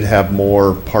 They did have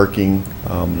more parking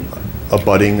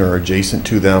abutting or adjacent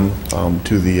to them,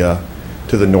 to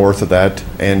to the north of that,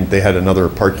 and they had another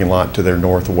parking lot to their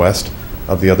northwest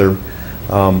of the other.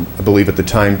 I believe at the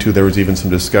time, too, there was even some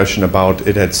discussion about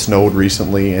it had snowed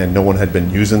recently and no one had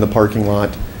been using the parking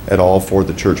lot at all for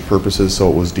the church purposes, so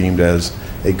it was deemed as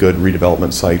a good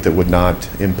redevelopment site that would not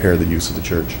impair the use of the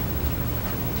church.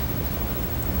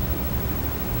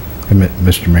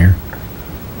 Mr. Mayor,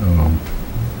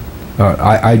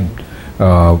 I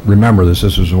remember this.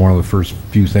 This was one of the first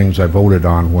few things I voted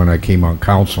on when I came on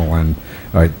council, and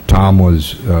Tom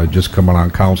was just coming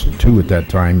on council too at that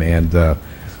time, and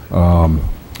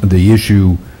the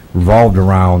issue revolved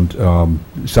around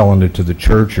selling it to the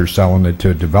church or selling it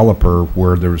to a developer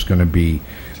where there was going to be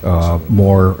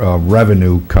more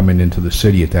revenue coming into the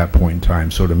city at that point in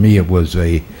time. So to me, it was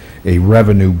a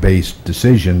revenue-based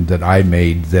decision that I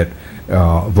made that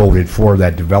voted for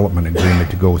that development agreement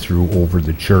to go through over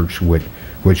the church,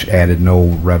 which added no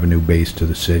revenue base to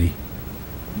the city.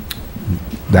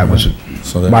 That was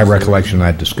my recollection of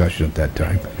that discussion at that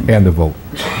time, and the vote.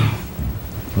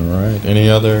 All right. Any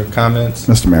other comments?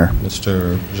 Mr. Mayor.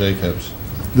 Mr. Jacobs.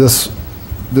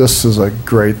 This is a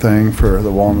great thing for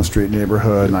the Walnut Street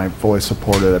neighborhood, and I fully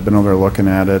support it. I've been over there looking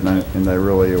at it, and I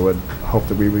really would hope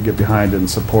that we would get behind it and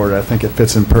support it. I think it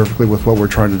fits in perfectly with what we're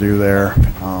trying to do there,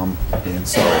 and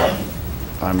so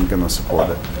I'm going to support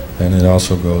it. And it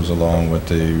also goes along with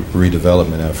the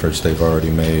redevelopment efforts they've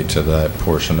already made to that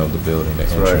portion of the building, the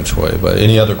entranceway. But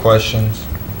any other questions?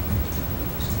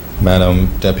 Madam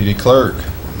Deputy Clerk.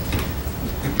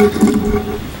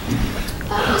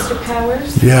 Mr.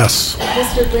 Powers? Yes.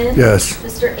 Mr. Lynn? Yes.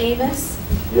 Mr. Amos?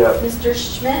 Yes. Mr.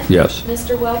 Schmidt? Yes.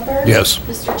 Mr. Welper? Yes.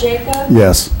 Mr. Jacob?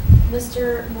 Yes.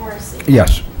 Mr. Morrissey?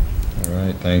 Yes. All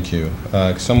right, thank you.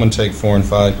 Can someone take 4 and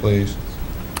 5, please?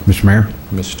 Mr. Mayor?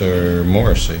 Mr.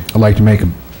 Morrissey. I'd like to make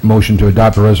a motion to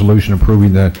adopt a resolution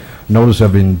approving the notice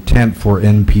of intent for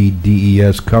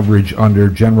NPDES coverage under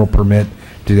general permit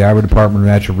to the Iowa Department of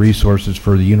Natural Resources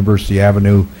for the University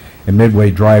Avenue and Midway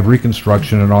Drive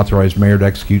reconstruction, and authorize mayor to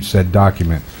execute said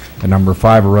document. And number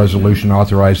 5, a resolution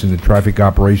authorizing the Traffic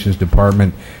Operations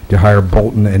Department to hire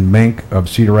Bolton and Mink of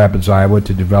Cedar Rapids, Iowa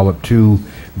to develop 2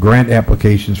 grant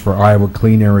applications for Iowa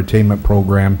Clean Air Attainment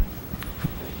Program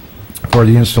for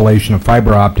the installation of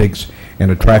fiber optics and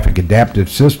a traffic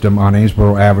adaptive system on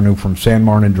Amesboro Avenue from San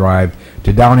Martin Drive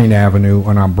to Downing Avenue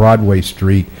and on Broadway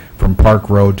Street from Park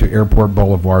Road to Airport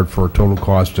Boulevard for a total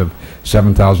cost of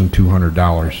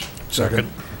 $7,200. Second.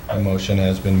 A motion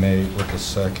has been made with a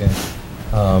second.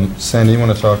 Sandy, you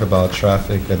want to talk about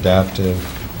traffic adaptive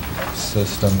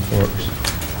system for us?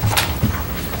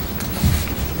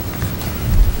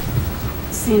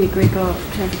 Sandy Greco,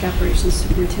 Traffic Operations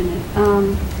Superintendent.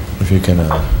 If you can...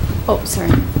 Oh,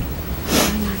 sorry.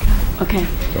 Okay.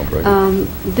 Don't break it.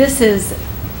 This is,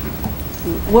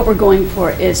 what we're going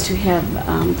for is to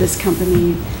have this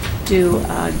company do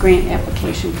a grant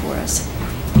application for us.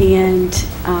 And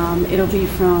it'll be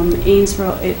from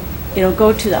Amesboro. It'll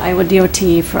go to the Iowa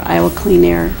DOT for Iowa Clean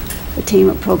Air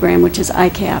Attainment Program, which is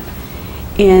ICAP.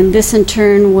 And this in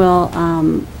turn will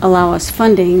allow us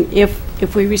funding,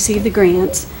 if we receive the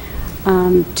grants,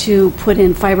 to put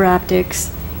in fiber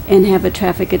optics and have a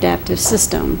traffic adaptive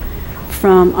system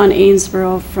on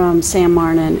Amesboro from San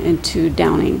Martin into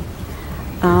Downing.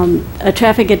 A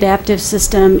traffic adaptive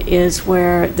system is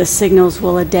where the signals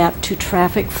will adapt to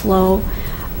traffic flow.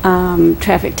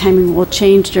 Traffic timing will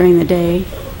change during the day.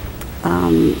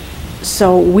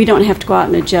 So we don't have to go out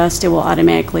and adjust. It will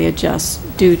automatically adjust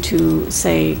due to,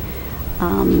 say,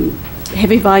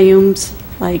 heavy volumes,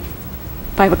 like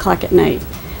 5 o'clock at night.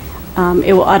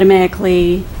 It will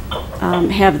automatically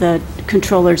have the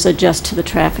controllers adjust to the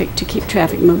traffic to keep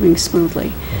traffic moving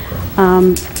smoothly.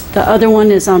 The other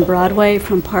one is on Broadway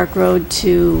from Park Road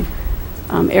to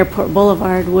Airport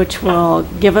Boulevard, which will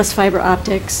give us fiber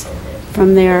optics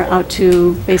from there out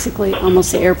to basically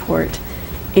almost the airport.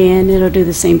 And it'll do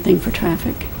the same thing for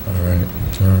traffic. All right,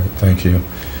 thank you.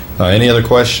 Any other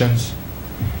questions?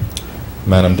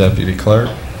 Madam Deputy Clerk?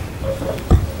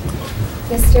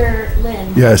 Mr.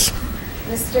 Lynn? Yes.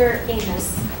 Mr.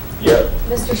 Amos? Yes.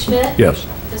 Mr. Schmidt? Yes.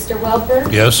 Mr. Welper?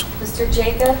 Yes. Mr.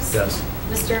 Jacobs? Yes.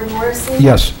 Mr. Morrissey?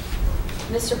 Yes.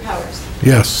 Mr. Powers?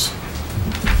 Yes.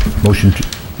 Motion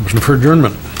for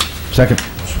adjournment. Second.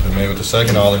 Motion been made with the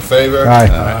second. All in favor?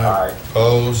 Aye.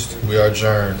 Opposed? We are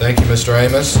adjourned. Thank you, Mr.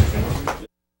 Amos.